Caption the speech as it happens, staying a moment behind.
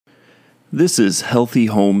This is Healthy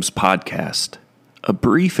Homes Podcast, a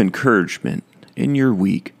brief encouragement in your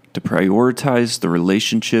week to prioritize the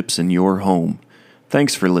relationships in your home.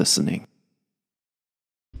 Thanks for listening.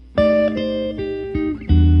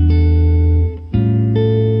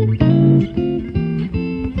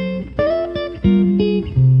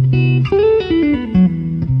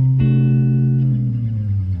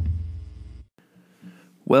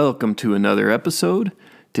 Welcome to another episode.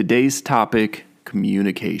 Today's topic,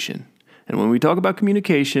 communication. And when we talk about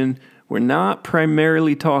communication, we're not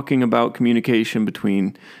primarily talking about communication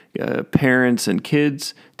between parents and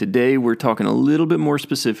kids. Today, we're talking a little bit more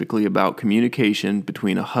specifically about communication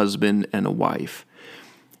between a husband and a wife.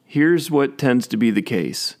 Here's what tends to be the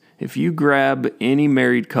case. If you grab any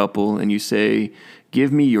married couple and you say,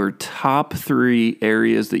 give me your top 3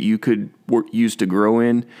 areas that you could use to grow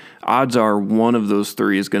in, odds are one of those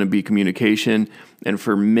 3 is going to be communication. And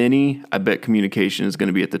for many, I bet communication is going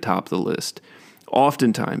to be at the top of the list.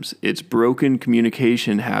 Oftentimes, it's broken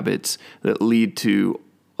communication habits that lead to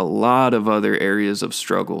a lot of other areas of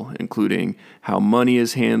struggle, including how money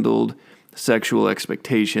is handled, sexual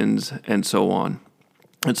expectations, and so on.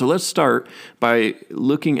 And so let's start by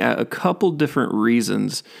looking at a couple different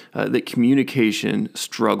reasons that communication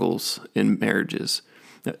struggles in marriages.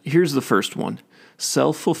 Here's the first one: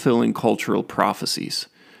 self-fulfilling cultural prophecies.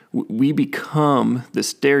 We become the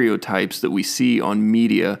stereotypes that we see on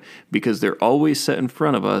media because they're always set in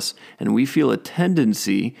front of us, and we feel a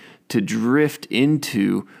tendency to drift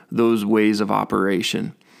into those ways of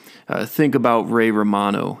operation. Think about Ray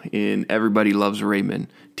Romano in Everybody Loves Raymond,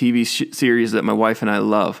 TV series that my wife and I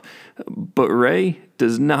love. But Ray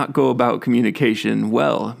does not go about communication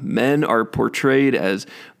well. Men are portrayed as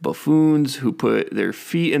buffoons who put their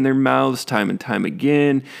feet in their mouths time and time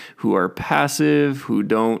again, who are passive, who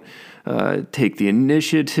don't take the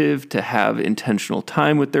initiative to have intentional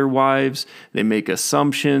time with their wives. They make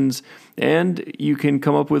assumptions, and you can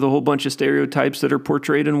come up with a whole bunch of stereotypes that are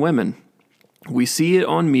portrayed in women. We see it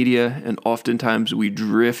on media, and oftentimes we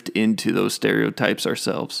drift into those stereotypes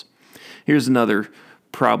ourselves. Here's another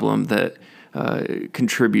problem that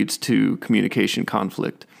contributes to communication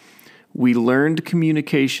conflict. We learned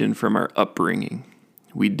communication from our upbringing.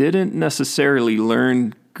 We didn't necessarily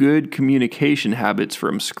learn good communication habits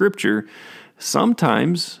from Scripture.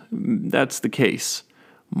 Sometimes that's the case.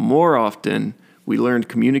 More often, we learned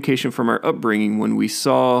communication from our upbringing when we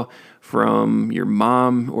saw from your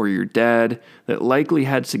mom or your dad that likely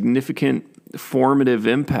had significant formative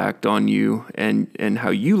impact on you and how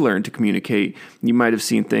you learned to communicate. You might have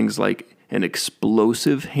seen things like an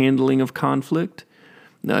explosive handling of conflict,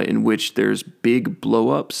 in which there's big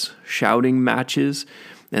blow-ups, shouting matches,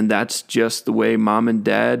 and that's just the way mom and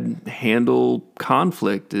dad handle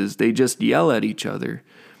conflict, is they just yell at each other.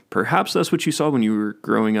 Perhaps that's what you saw when you were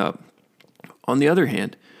growing up. On the other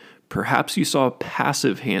hand, perhaps you saw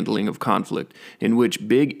passive handling of conflict, in which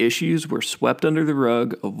big issues were swept under the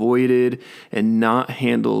rug, avoided, and not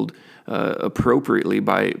handled appropriately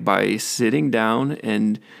by sitting down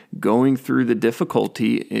and going through the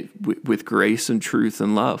difficulty with grace and truth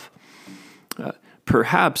and love.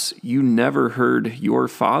 Perhaps you never heard your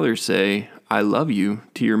father say, "I love you,"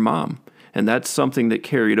 to your mom, and that's something that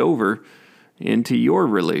carried over into your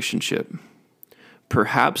relationship.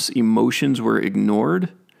 Perhaps emotions were ignored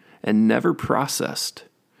and never processed.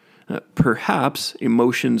 Perhaps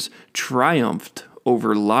emotions triumphed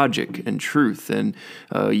over logic and truth, and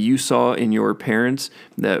you saw in your parents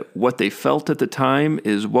that what they felt at the time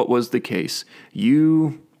is what was the case.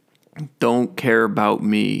 You don't care about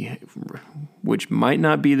me, which might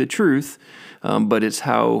not be the truth, but it's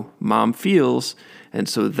how mom feels, and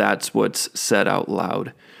so that's what's said out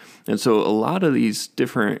loud. And so a lot of these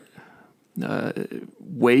different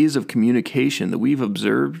ways of communication that we've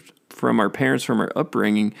observed from our parents, from our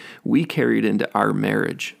upbringing, we carried into our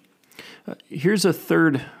marriage. Here's a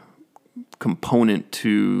third component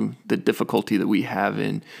to the difficulty that we have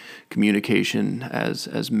in communication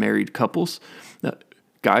as married couples.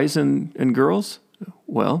 Guys and girls,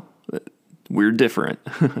 well, we're different.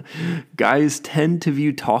 Guys tend to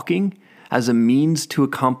view talking as a means to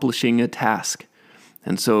accomplishing a task.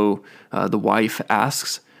 And so the wife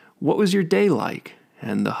asks, "What was your day like?"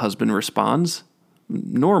 And the husband responds,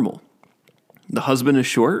 "Normal." The husband is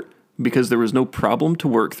short because there was no problem to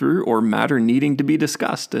work through or matter needing to be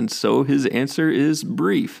discussed, and so his answer is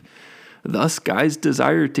brief. Thus, guys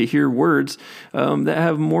desire to hear words that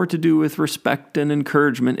have more to do with respect and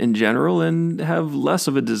encouragement in general, and have less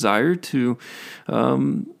of a desire to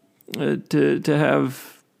have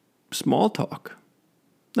small talk.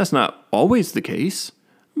 That's not always the case,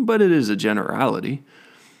 but it is a generality.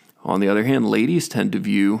 On the other hand, ladies tend to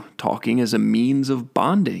view talking as a means of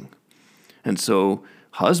bonding. And so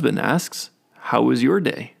husband asks, "How was your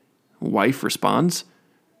day?" Wife responds,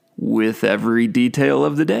 "With every detail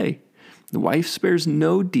of the day." The wife spares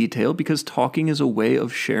no detail because talking is a way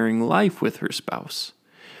of sharing life with her spouse.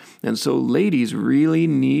 And so ladies really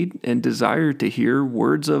need and desire to hear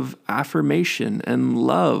words of affirmation and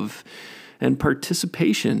love and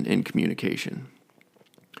participation in communication.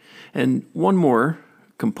 And one more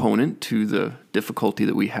component to the difficulty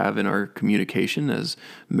that we have in our communication as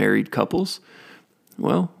married couples,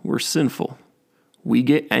 well, we're sinful. We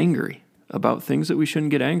get angry about things that we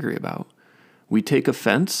shouldn't get angry about. We take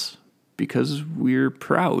offense because we're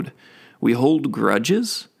proud. We hold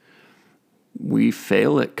grudges. We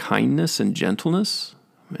fail at kindness and gentleness,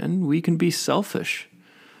 and we can be selfish.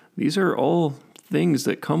 These are all things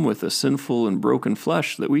that come with a sinful and broken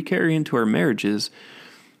flesh that we carry into our marriages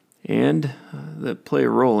and that play a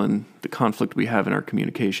role in the conflict we have in our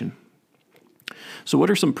communication. So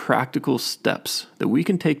what are some practical steps that we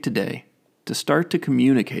can take today to start to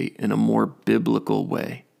communicate in a more biblical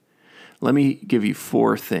way? Let me give you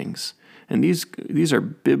 4 things. And these are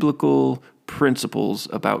biblical principles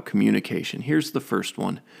about communication. Here's the first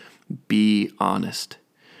one. Be honest.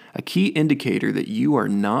 A key indicator that you are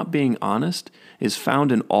not being honest is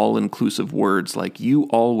found in all-inclusive words like you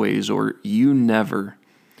always or you never.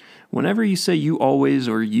 Whenever you say you always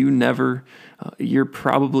or you never, you're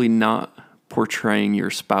probably not portraying your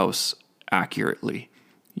spouse accurately.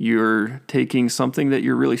 You're taking something that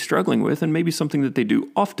you're really struggling with and maybe something that they do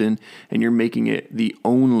often, and you're making it the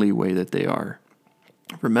only way that they are.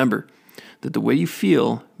 Remember that the way you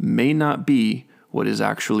feel may not be what is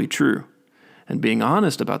actually true. And being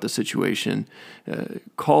honest about the situation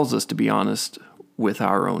calls us to be honest with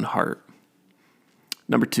our own heart.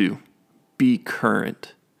 Number 2, be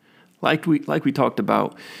current. Like we talked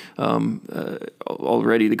about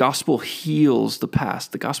already, the gospel heals the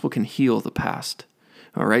past. The gospel can heal the past.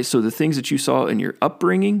 All right, so the things that you saw in your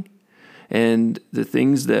upbringing and the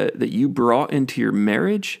things that you brought into your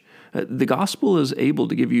marriage, the gospel is able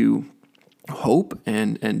to give you hope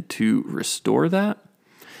and to restore that.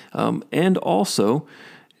 And also,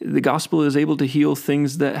 the gospel is able to heal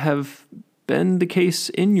things that have been the case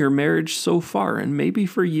in your marriage so far, and maybe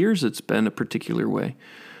for years it's been a particular way.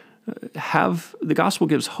 The gospel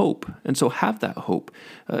gives hope, and so have that hope.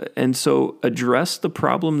 And so address the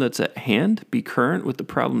problem that's at hand, be current with the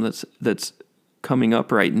problem that's coming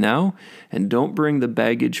up right now, and don't bring the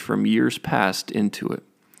baggage from years past into it.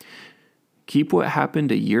 Keep what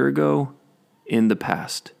happened a year ago in the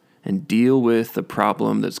past, and deal with the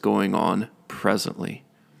problem that's going on presently.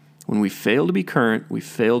 When we fail to be current, we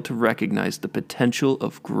fail to recognize the potential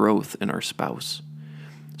of growth in our spouse.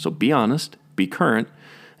 So be honest, be current,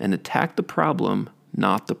 and attack the problem,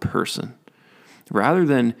 not the person. Rather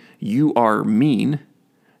than "you are mean,"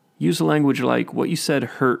 use a language like "what you said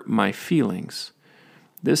hurt my feelings."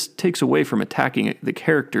 This takes away from attacking the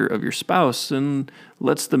character of your spouse and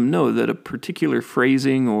lets them know that a particular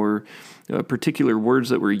phrasing or particular words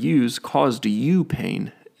that were used caused you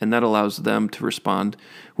pain, and that allows them to respond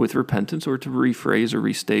with repentance or to rephrase or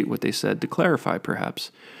restate what they said to clarify,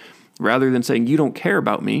 perhaps. Rather than saying "you don't care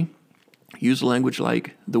about me," use language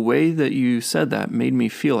like "the way that you said that made me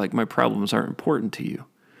feel like my problems aren't important to you."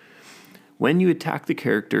 When you attack the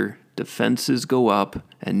character, defenses go up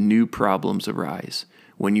and new problems arise.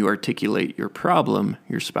 When you articulate your problem,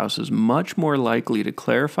 your spouse is much more likely to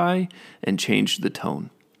clarify and change the tone.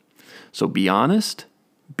 So be honest,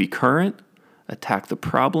 be current, attack the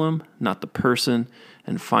problem, not the person,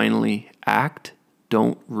 and finally, act,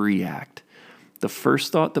 don't react. The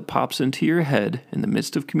first thought that pops into your head in the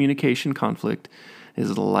midst of communication conflict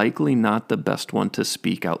is likely not the best one to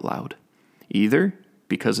speak out loud, either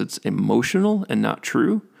because it's emotional and not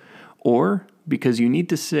true, or because you need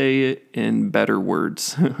to say it in better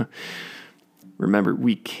words. Remember,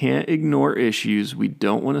 we can't ignore issues. We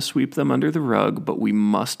don't want to sweep them under the rug, but we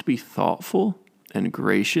must be thoughtful and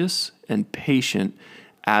gracious and patient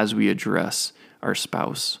as we address our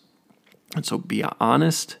spouse. And so be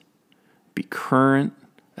honest, be current,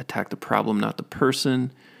 attack the problem, not the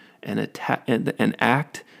person, and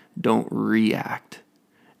act, don't react.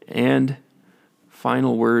 And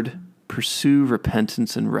final word, pursue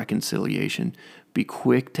repentance and reconciliation. Be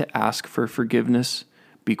quick to ask for forgiveness.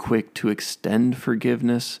 Be quick to extend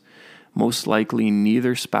forgiveness. Most likely,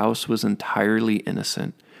 neither spouse was entirely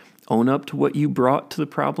innocent. Own up to what you brought to the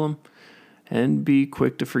problem, and be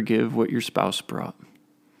quick to forgive what your spouse brought.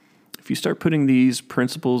 If you start putting these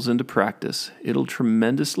principles into practice, it'll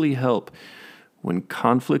tremendously help when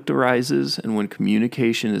conflict arises and when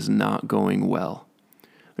communication is not going well.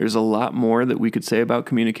 There's a lot more that we could say about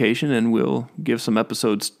communication, and we'll give some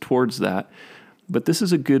episodes towards that. But this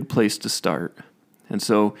is a good place to start. And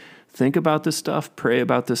so think about this stuff, pray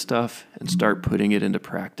about this stuff, and start putting it into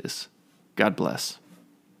practice. God bless.